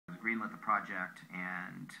greenlit the project,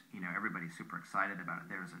 and everybody's super excited about it.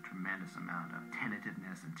 There's a tremendous amount of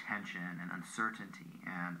tentativeness and tension and uncertainty,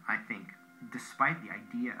 and I think despite the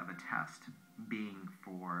idea of a test being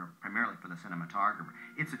primarily for the cinematographer,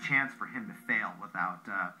 it's a chance for him to fail without,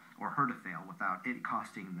 or her to fail without it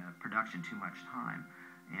costing the production too much time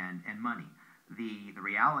and money. The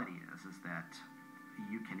reality is that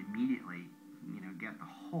you can immediately get the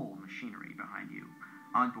whole machinery behind you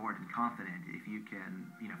on board and confident if you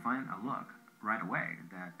can find a look right away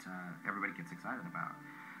that everybody gets excited about,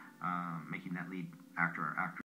 making that lead actor or actress